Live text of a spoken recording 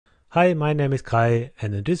Hi, my name is Kai,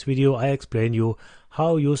 and in this video I explain you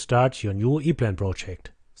how you start your new EPLAN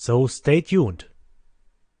project. So stay tuned.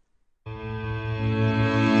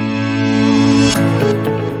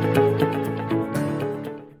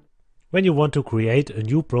 When you want to create a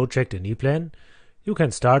new project in EPLAN, you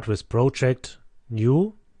can start with Project,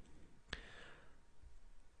 New,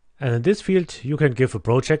 and in this field you can give a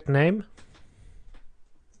project name.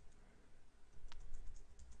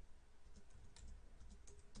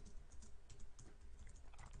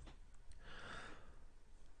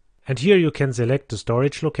 And here you can select the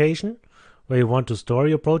storage location where you want to store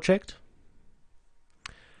your project.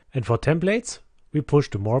 And for templates, we push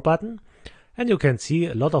the More button, and you can see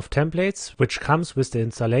a lot of templates which comes with the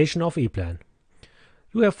installation of EPLAN.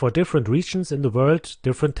 You have for different regions in the world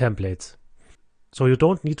different templates, so you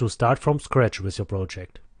don't need to start from scratch with your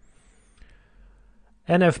project.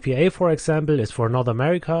 NFPA, for example, is for North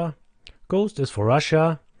America, Ghost is for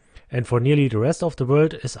Russia, and for nearly the rest of the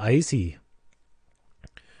world is IEC.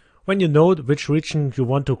 When you know which region you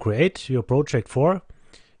want to create your project for,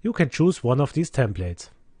 you can choose one of these templates.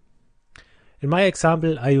 In my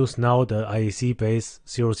example, I use now the IEC base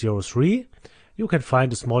 003. You can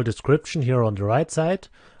find a small description here on the right side,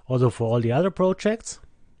 also for all the other projects.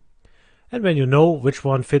 And when you know which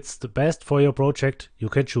one fits the best for your project, you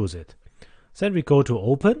can choose it. Then we go to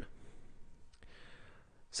Open.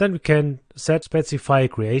 Then we can specify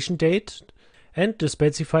creation date and the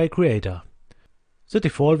specify creator. The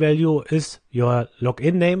default value is your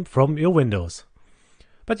login name from your Windows.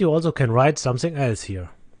 But you also can write something else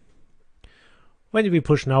here. When we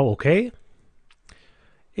push now OK,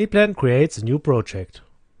 EPLAN creates a new project.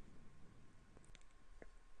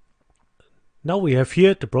 Now we have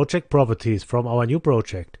here the project properties from our new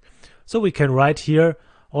project. So we can write here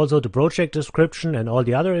also the project description and all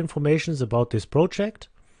the other informations about this project.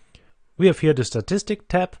 We have here the statistic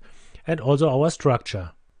tab and also our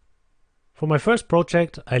structure. For my first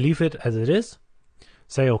project, I leave it as it is,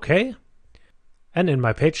 say OK, and in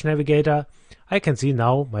my page navigator, I can see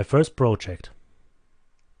now my first project.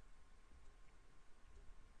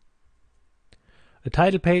 A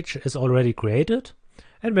title page is already created,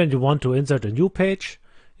 and when you want to insert a new page,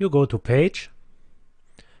 you go to Page,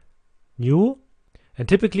 New, and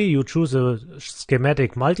typically you choose a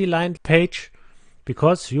schematic multi-line page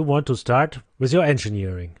because you want to start with your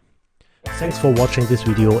engineering. Thanks for watching this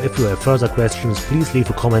video. If you have further questions, please leave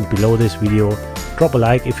a comment below this video, drop a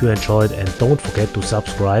like if you enjoyed, and don't forget to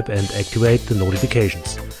subscribe and activate the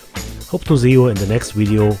notifications. Hope to see you in the next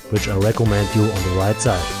video, which I recommend you on the right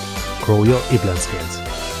side. Grow your EPLAN skills.